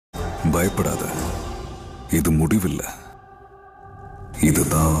பயப்படாத, இது முடிவில்லை,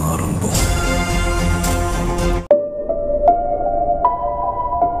 இதுதான் ஆரம்பம்.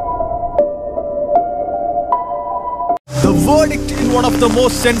 The verdict in one of the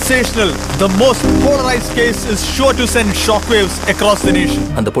most sensational, the most polarized case is sure to send shockwaves across the nation.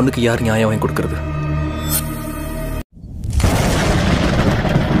 அந்த பொண்ணுக்கு யார் நியாயம் வாங்கி கொடுக்கிறது?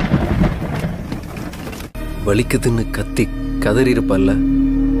 வலிக்குதுன்னு கத்தி கதறி இருப்பல்ல,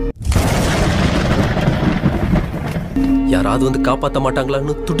 யாராவது வந்து காப்பாற்ற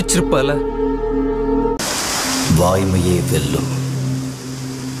மாட்டாங்களான்னு துடிச்சிருப்பல. வாய்மையே வெல்லும்,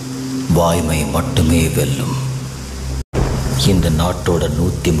 வாய்மை மட்டுமே வெல்லும். இந்த நாட்டோட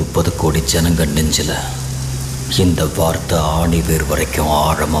 130 கோடி ஜனங்க நெஞ்சில இந்த வார்த்தை ஆணிவேர் வரைக்கும்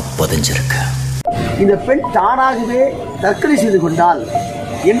ஆழமா பதிஞ்சிருக்கு. இந்த பெண் தானாகவே தற்கொலை செய்து கொண்டால்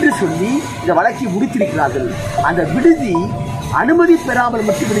என்று சொல்லி இந்த வழக்கை முடித்திருக்கிறார்கள். அந்த விடுதி அனுமதி பெறாமல்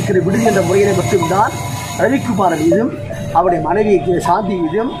மட்டும் இருக்கிற விடுதி என்ற முறையில மட்டும்தான் ரவிக்குமார் மீதும் அவருடைய மனைவி சாந்தி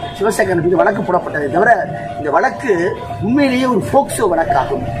மீதும் சிவசேகரன் மீது வழக்கு போடப்பட்டதை தவிர இந்த வழக்கு உண்மையிலேயே ஒரு போக்சோ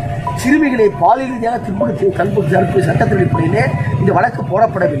வழக்காகும். சிறுமிகளை பாலியல் ரீதியாக தடுப்பு சட்டத்தின் அடிப்படையிலே இந்த வழக்கு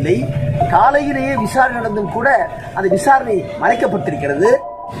போடப்படவில்லை. காலையிலேயே விசாரணை நடந்தும் கூட அந்த விசாரணை மறைக்கப்பட்டிருக்கிறது.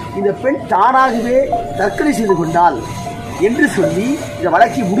 இந்த பெண் தானாகவே தற்கொலை செய்து கொண்டால் என்று சொல்லி இந்த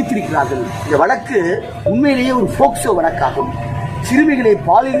வழக்கை முடித்திருக்கிறார்கள். இந்த வழக்கு உண்மையிலேயே ஒரு போக்சோ வழக்காகும். சிறுமிகளை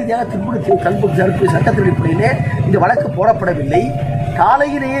பாலியல் ரீதியாக தடுப்பு சட்டத்தின் அடிப்படையிலே இந்த வழக்கு போடப்படவில்லை.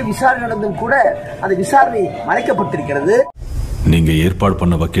 காலையிலேயே விசாரணை நடந்தும் கூட அந்த விசாரணை மறைக்கப்பட்டிருக்கிறது. நீங்க ஏற்பாடு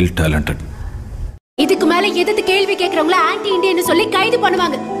பண்ண வக்கீல் டேலண்டட். இதுக்கு மேல எதிர்த்து கேள்வி கேட்கறவங்கள ஆன்டி இந்தியன்னு சொல்லி கைது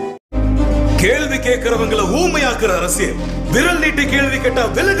பண்ணுவாங்க. கேள்வி கேட்கறவங்கள ஊமையாக்குற அரசியல், விரல் நீட்டி கேள்வி கேட்டா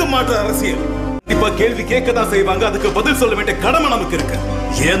விலக மாற்ற அரசியல். இப்ப கேள்வி கேட்கதான் செய்வாங்க, அதுக்கு பதில் சொல்ல வேண்டிய கடமை நமக்கு இருக்கு.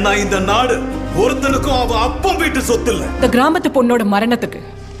 ஏன்னா இந்த நாடு ஒருத்தனுக்கும் அவ அப்பம் வீட்டு சொத்து இல்ல. இந்த கிராமத்து பொண்ணோட மரணத்துக்கு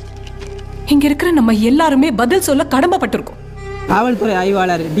இங்க இருக்கிற நம்ம எல்லாருமே பதில் சொல்ல கடமைப்பட்டிருக்கோம். காவல்துறை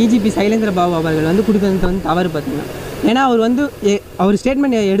ஆய்வாளர் DGP சைலேந்திர பாபு அவர்கள் வந்து கொடுத்தது வந்து தவறு பார்த்தீங்கன்னா. ஏன்னா அவர்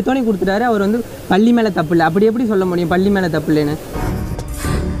ஸ்டேட்மெண்ட் எடுத்தோடனே கொடுத்துட்டாரு. அவர் வந்து பள்ளி மேலே தப்பு இல்லை. அப்படி எப்படி சொல்ல முடியும் பள்ளி மேலே தப்பு இல்லைன்னு?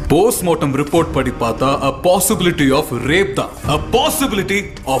 போஸ்ட்மார்ட்டம் ரிப்போர்ட் படி பார்த்தா a possibility of rape தான், a possibility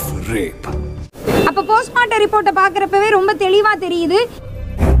of rape. அப்ப போஸ்ட்மார்ட்டம் ரிப்போர்ட்ட பார்க்கறப்பவே ரொம்ப தெளிவா தெரியுது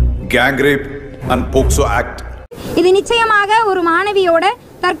Gang rape and POCSO Act. இது நிச்சயமாக ஒரு மாணவியோட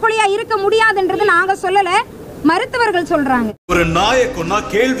தற்கொலையா இருக்க முடியாதுன்றது நாங்க சொல்லல, மருத்துவர்கள் சொல்றாங்க. ஒரு நாயை கொன்னா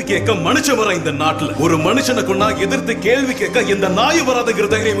கேள்வி கேட்க மனுஷன் வர இந்த நாட்டுல, ஒரு மனுஷனை கொன்னா எதிர்த்து கேள்வி கேட்க இந்த நாய் வராதுங்கிற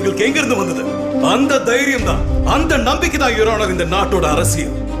தைரியம் இவங்களுக்கு எங்க இருந்து வந்தது? அந்த தைரியம் தான், அந்த நம்பிக்கை தான் யுவர் இந்த நாட்டோட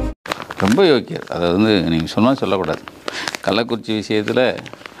அரசியல். ரொம்ப யோக்கியம். அதை வந்து நீங்கள் சொன்னால் சொல்லக்கூடாது. கள்ளக்குறிச்சி விஷயத்தில்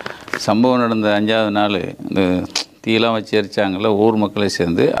சம்பவம் நடந்த 5வது நாள் இந்த தீயெல்லாம் வச்சு எரிச்சாங்கள்ல, ஊர் மக்களை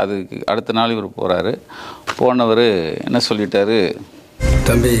சேர்ந்து. அதுக்கு அடுத்த நாள் இவர் போகிறாரு. போனவர் என்ன சொல்லிட்டாரு,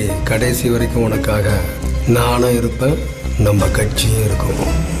 தம்பி கடைசி வரைக்கும் உனக்காக நானும் இருப்பேன், நம்ம கட்சியும் இருக்கும்.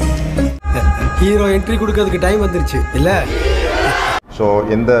 ஹீரோ என்ட்ரி கொடுக்கறதுக்கு டைம் வந்துருச்சு இல்லை? ஸோ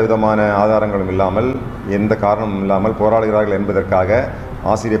எந்த விதமான ஆதாரங்களும் இல்லாமல், எந்த காரணமும் இல்லாமல் போராடுகிறார்கள் என்பதற்காக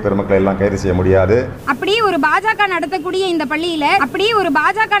ஆசிரியர் பெருமக்களை எல்லாம் கைது செய்ய முடியாது. அப்படியே ஒரு பாஜக நடத்தக்கூடிய இந்த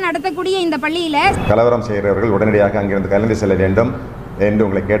பள்ளியில கலவரம் செய்கிறவர்கள் உடனடியாக அங்கிருந்து கலந்து செல்ல வேண்டும் என்று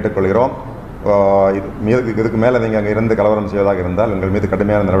உங்களை கேட்டுக்கொள்கிறோம். இதுக்கு மேலே நீங்கள் அங்கே இருந்து கலவரம் செய்வதாக இருந்தால் உங்கள் மீது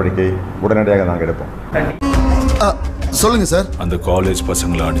கடுமையான நடவடிக்கை உடனடியாக நாங்கள் எடுப்போம். சொல்லுங்க சார். அந்த காலேஜ்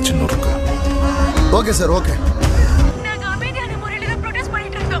பசங்களை அடிச்சு நொறுக்கு. Okay sir, okay.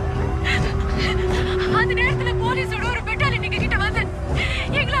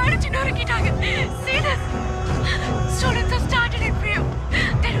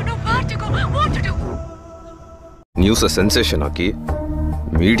 நியூஸை சென்சேஷன் ஆக்கி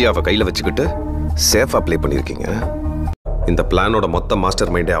மீடியாவை கையில் வச்சுக்கிட்டு சேஃபா ப்ளே பண்ணியிருக்கீங்க. இந்த பிளானோட மொத்த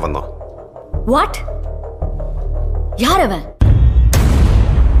மாஸ்டர் மைண்டே அவன் தான். வாட்? யார் அவன்?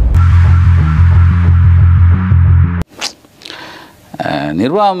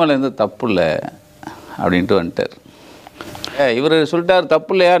 நிர்வாகம் மேலே எந்த தப்பு இல்லை அப்படின்ட்டு வந்துட்டார். இவர் சொல்லிட்டார்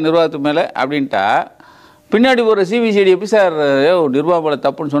தப்பு இல்லையா நிர்வாகத்து மேலே அப்படின்ட்டா, பின்னாடி ஒரு சிபிசிஐடி எப்படி சார் நிர்வாகம் மேலே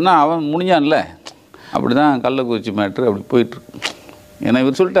தப்புன்னு சொன்னால் அவன் முடிஞ்சான்ல. அப்படி தான் கள்ளக்குறிச்சி மேட்ரு அப்படி போயிட்டுருக்கு. ஏன்னா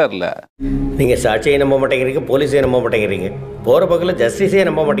இவர் சொல்லிட்டார்ல, நீங்கள் சாட்சியை நம்ப மாட்டேங்கிறீங்க, போலீஸையும் நம்ப மாட்டேங்கிறீங்க, போகிற பக்கத்தில் ஜஸ்டிஸையே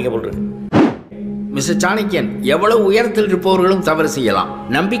நம்ப மாட்டேங்க போட்டுருக்கு. மிஸ்டர் சாணக்கியன், எவ்வளவு உயரத்தில் இருப்பவர்களும் தவறு செய்யலாம்.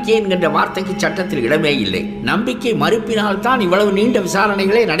 நம்பிக்கை என்கின்ற வார்த்தைக்கு சட்டத்தில் இடமே இல்லை. நம்பிக்கை மறுப்பினால் தான் இவ்வளவு நீண்ட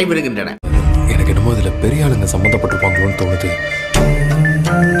விசாரணைகளே நடைபெறுகின்றன. எனக்கு என்னமோ இதில் பெரிய ஆளுங்க சம்மந்தப்பட்டிருப்பாங்களோன்னு தோணுது.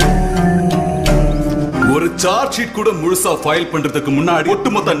 ஒரு சார்ஜ் ஷீட் கூட முழுசா ஃபைல் பண்றதுக்கு முன்னாடி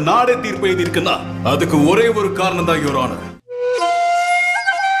ஒட்டுமொத்த நாடே தீர்ப்பு எழுதி இருக்குன்னா அதுக்கு ஒரே ஒரு காரணம் தான் யுவர் ஆனர்.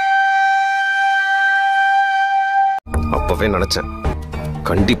 அப்பவே நினைச்சேன்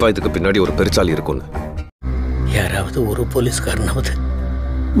கண்டிப்பா இதுக்கு பின்னாடி ஒரு பெருச்சாலி இருக்கும்னு. யாராவது ஒரு போலீஸ்காரனாவது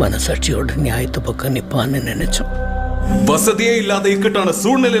மனசாட்சியோட நியாயத்து பக்கம் நிப்பான்னு நினைச்சோம். வசதியே இல்லாத இக்கட்டான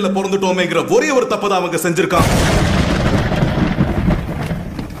சூழ்நிலையில பிறந்துட்டோமேங்கிற ஒரே ஒரு தப்பதான் அவங்க செஞ்சிருக்காங்க.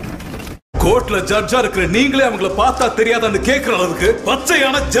 கோர்ட்ல ஜட்ஜா இருக்கிற நீங்களே அவங்கள பார்த்தா தெரியாதான்னு கேட்கிற அளவுக்கு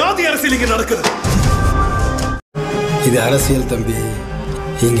பச்சையான ஜாதி அரசியல் இங்க நடக்குது. இது அரசியல் தம்பி,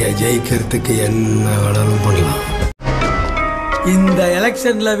 இங்க ஜெயிக்கிறதுக்கு என்ன வேணாலும் பண்ணலாம். இந்த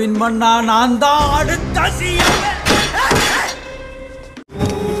எலெக்ஷன்ல வின் பண்ணா நான் தான் அடுத்த சிஎம்.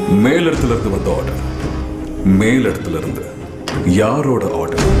 மேலிடத்துல இருந்து வந்த ஆர்டர், மேலிடத்துல இருந்து யாரோட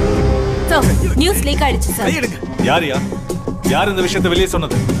ஆர்டர்? நியூஸ் லீக் ஆயிடுச்சு சார். யார் இந்த விஷயத்தை வெளியே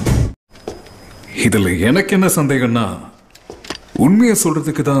சொன்னது? இதுல எனக்கு என்ன சந்தேகம்னா, உண்மையை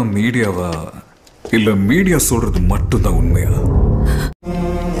சொல்றதுக்கு தான் மீடியாவா இல்ல மீடியா சொல்றது மட்டும்தான் உண்மையா?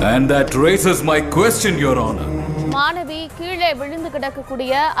 And that raises my question, Your Honor. மாணவி கீழே விழுந்து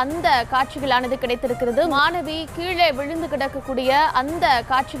கிடக்கக்கூடிய அந்த காட்சிகளானது கிடைத்திருக்கிறது. மாணவி கீழே விழுந்து கிடக்கக்கூடிய அந்த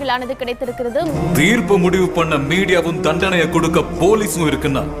காட்சிகளானது கிடைத்திருக்கிறது. தீர்ப்பு முடிவு பண்ண மீடியாவும் தண்டனையை கொடுக்க போலீஸும்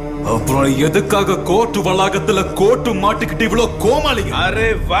இருக்குன்னா அப்புறம் எதுக்காக கோர்ட் வளாகத்துல கோர்ட்டு மாட்டிக்கிட்டு இவ்வளவு கோமாளிங்க?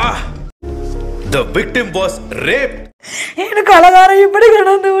 அரே வா, the victim was raped. எனக்கு அழகாரம் இப்படி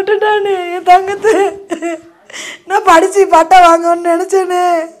கிடந்து விட்டுட்டானே என் தங்கத்து. நான் படிச்சு பட்டம் வாங்கணும்னு நினைச்சேனே.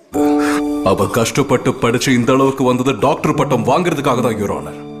 அவ கஷ்டப்பட்டு படிச்சு இந்த அளவுக்கு வந்தது டாக்டர் பட்டம் வாங்குறதுக்காக தான், யுவர்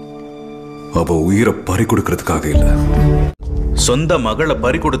ஆனர். அவ உயிரை பறி கொடுக்கறதுக்காக இல்ல. சொந்த மகளை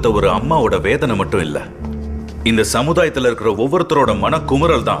பறி கொடுத்த ஒரு அம்மாவோட வேதனை மட்டும் இல்ல, இந்த சமுதாயத்துல இருக்கிற ஒவ்வொருத்தரோட மன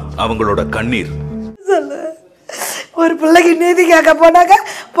குமுறல் தான் அவங்களோட கண்ணீர். ஒரு பிள்ளைக்கு நீதி கேட்க போனாக்க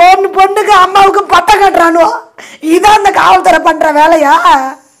பொண்ணுக்கு அம்மாவுக்கு பட்டம் கட்டுறானோ, இதான் அந்த காவல்துறை பண்ற வேலையா?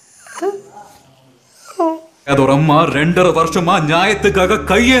 அது ஒரு அம்மா 2.5 வருஷமா நியாயத்துக்காக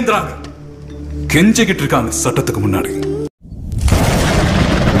கையேந்திராங்க, கெஞ்சிக்கிட்டு இருக்காங்க சட்டத்துக்கு முன்னாடி.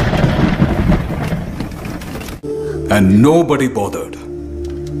 And nobody bothered.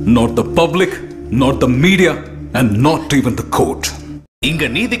 Not the public, not the media, and not even the court. இங்க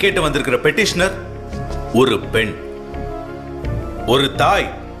நீதி கேட்டு வந்திருக்கிற பெட்டிஷனர் ஒரு பெண், ஒரு தாய்.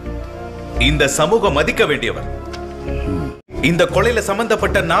 இந்த சமூகம் மதிக்க வேண்டியவர். இந்த கொலையில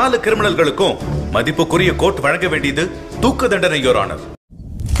சம்பந்தப்பட்ட 4 கிரிமினல்களுக்கும் மதிப்புக்குரிய கோர்ட் வழங்க வேண்டியது தூக்கு தண்டனை, your honour.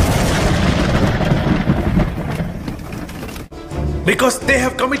 Because they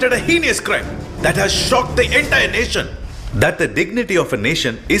have committed a heinous crime that has shocked the entire nation. That the dignity of a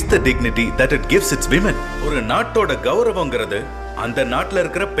nation is the dignity that it gives its women. ஒரு நாட்டோட கௌரவங்கிறது அந்த நாட்டுல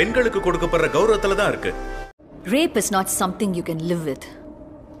இருக்கிற பெண்களுக்கு கொடுக்கப்படுற கௌரவத்துல தான் இருக்கு. Rape is not something you can live with.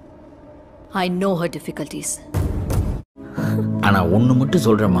 I know her difficulties. ஆனா ஒண்ணு மட்டும்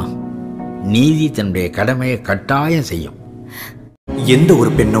சொல்றேம்மா, நீதி தன்னுடைய கடமையை கட்டாயம் செய்யும். எந்த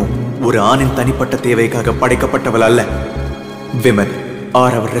ஒரு பெண்ணும் ஒரு ஆணின் தனிப்பட்ட தேவைக்காக படைக்கப்பட்டவள் அல்ல. Women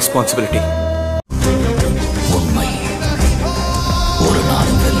are our responsibility.